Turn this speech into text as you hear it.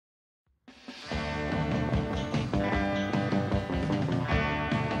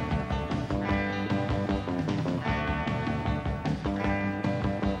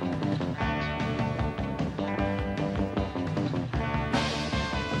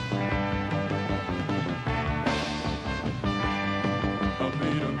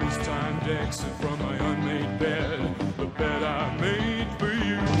to exit from my unmade bed, the bed I made for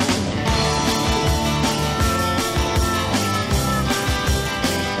you.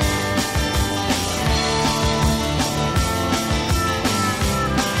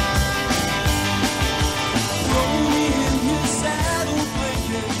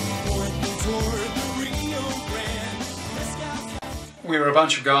 We were a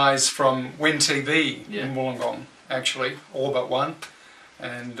bunch of guys from Win TV in Wollongong, actually, all but one,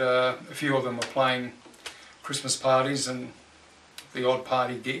 and a few of them were playing Christmas parties and the odd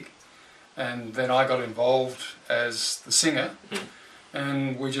party gig, and then I got involved as the singer,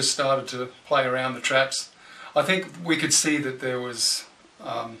 and we just started to play around the traps. I think we could see that there was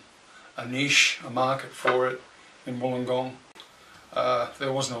a niche, a market for it in Wollongong.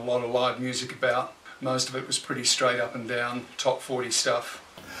 There wasn't a lot of live music about. Most of it was pretty straight up and down, top 40 stuff.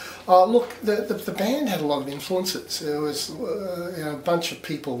 Look, the band had a lot of influences. There was a bunch of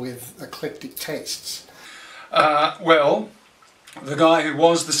people with eclectic tastes. Well, the guy who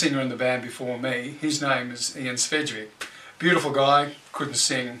was the singer in the band before me, his name is Svegie. Beautiful guy, couldn't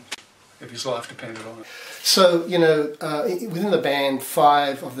sing if his life depended on it. So, you know, within the band,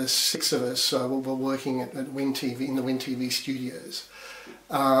 5 of the 6 of us were working at Win TV, in the Win TV studios.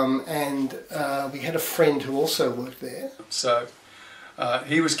 And we had a friend who also worked there. So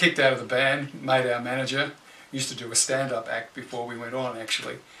he was kicked out of the band, made our manager, used to do a stand-up act before we went on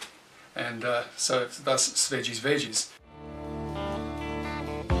actually, and so thus Svegie's Vegies.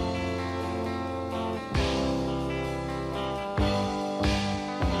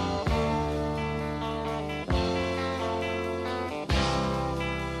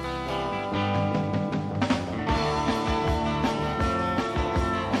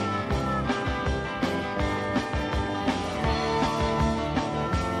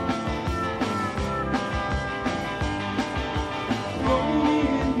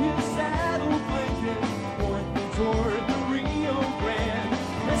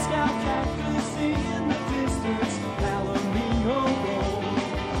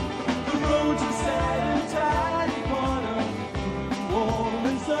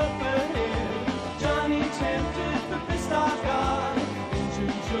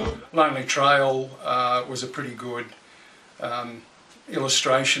 Lonely Trail was a pretty good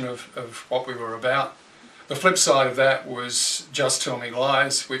illustration of what we were about. The flip side of that was Just Tell Me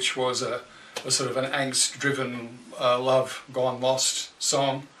Lies, which was a sort of an angst-driven love gone lost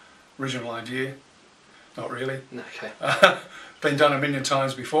song. Original idea, not really. Okay. Been done a million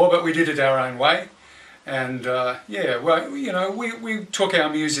times before, but we did it our own way. And yeah, well, you know, we took our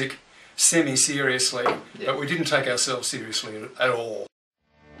music semi-seriously, but we didn't take ourselves seriously at all.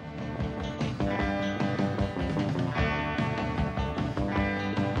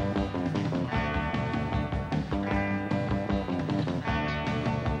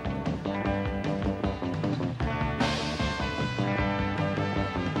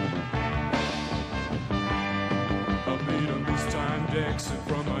 Exit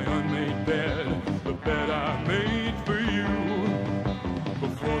from my unmade bed, the bed I made for you. The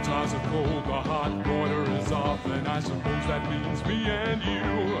floor tiles are cold, the hot water is off, and I suppose that means me and you.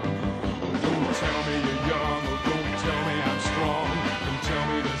 Don't tell me you're young, or don't tell me I'm strong. Don't tell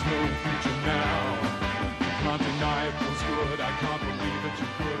me there's no future now. You can't deny it feels good, I can't believe that you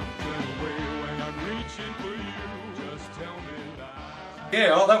could turn away when I'm reaching for you. Just tell me that.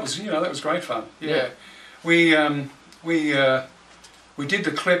 Yeah, oh, that was, you know, that was great fun. Yeah. We did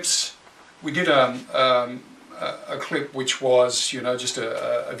the clips. We did a clip which was, you know, just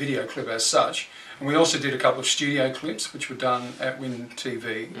a video clip as such, and we also did a couple of studio clips which were done at Win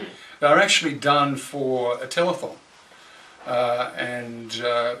TV. They were actually done for a telethon, and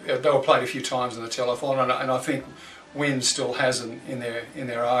they were played a few times in the telethon, and I think Win still has them in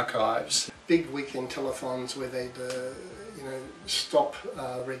their archives. Big weekend telethons where they'd you know, stop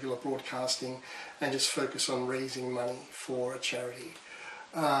regular broadcasting and just focus on raising money for a charity.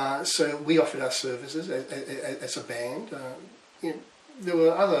 So we offered our services as a band. You know, there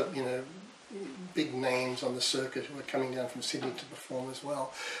were other, you know, big names on the circuit who were coming down from Sydney to perform as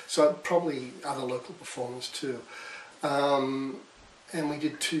well. So probably other local performers too. And we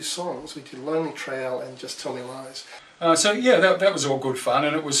did 2 songs. We did Lonely Trail and Just Tell Me Lies. So yeah, that was all good fun,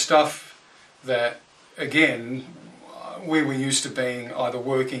 and it was stuff that, again, we were used to being either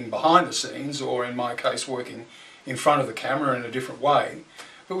working behind the scenes or, in my case, working in front of the camera in a different way.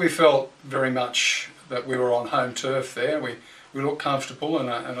 But we felt very much that we were on home turf there. We looked comfortable,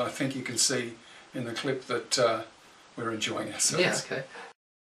 and I think you can see in the clip that we're enjoying ourselves. Yeah, okay.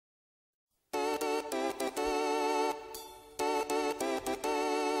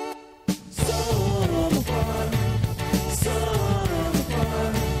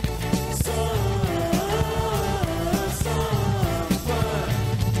 So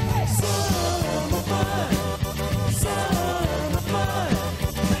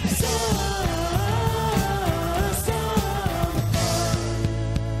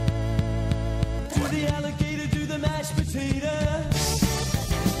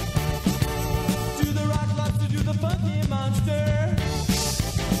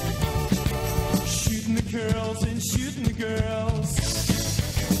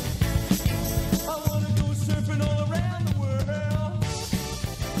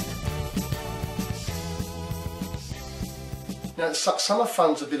Summer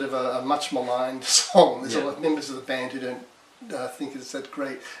Fun's a bit of a much maligned song. There's a lot of members of the band who don't think it's that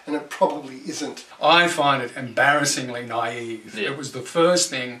great, and it probably isn't. I find it embarrassingly naive. It was the first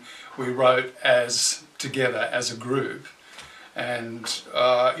thing we wrote together as a group, and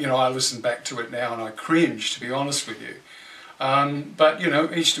you know, I listen back to it now and I cringe, to be honest with you. But you know,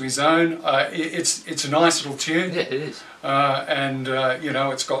 each to his own. It's a nice little tune. Yeah, it is. And you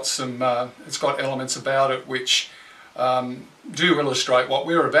know, it's got elements about it which do illustrate what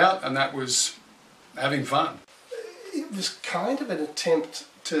we're about, and that was having fun. It was kind of an attempt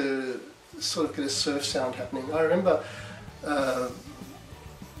to sort of get a surf sound happening. I remember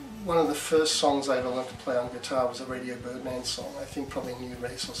one of the first songs I ever learned to play on guitar was a Radio Birdman song, I think probably New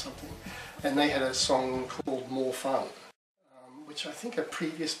Race or something, and they had a song called More Fun, which I think a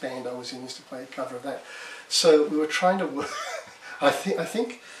previous band I was in used to play a cover of that. So we were trying to work, I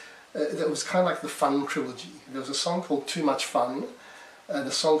think that was kind of like the Fun trilogy. There was a song called Too Much Fun, and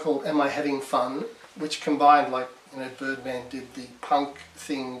a song called Am I Having Fun, which combined, like, you know, Birdman did the punk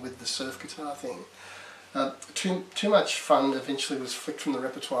thing with the surf guitar thing. Too Much Fun eventually was flicked from the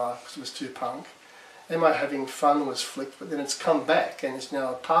repertoire because it was too punk. Am I Having Fun was flicked, but then it's come back and is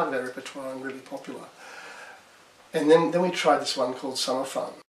now a part of our repertoire and really popular. And then we tried this one called Summer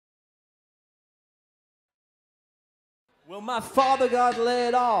Fun. Well, my father got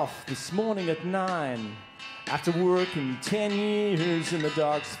laid off this morning at 9 after working 10 years in the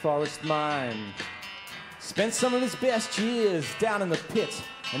Dark's Forest mine. Spent some of his best years down in the pit,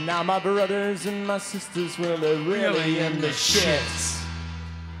 and now my brothers and my sisters, well, they're really in the shit.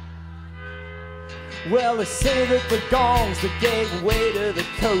 Well, they say that the gong's the gateway to the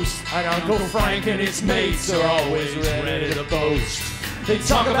coast, and Uncle Frank and his mates are always ready to boast. They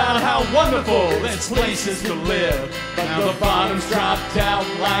talk about how wonderful this place is to live, but the bottom's dropped out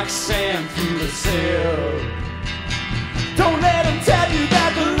like sand through the sieve. Don't let them tell you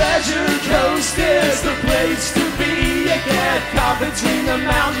that the Leisure Coast is the place to be. You get caught between the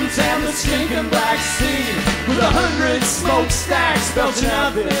mountains and the stinking Black Sea, with 100 smokestacks belching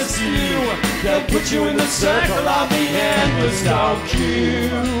out this view. They'll put you in the circle of the endless dog queue.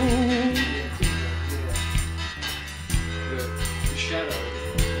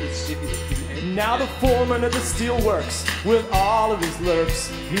 Now the foreman of the steelworks, with all of his lurks,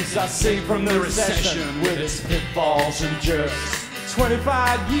 he's our safe from the recession with his pitfalls and jerks.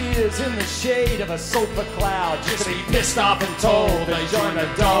 25 years in the shade of a sofa cloud, just to be pissed off and told they joined the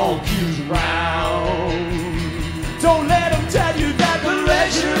dog queue round.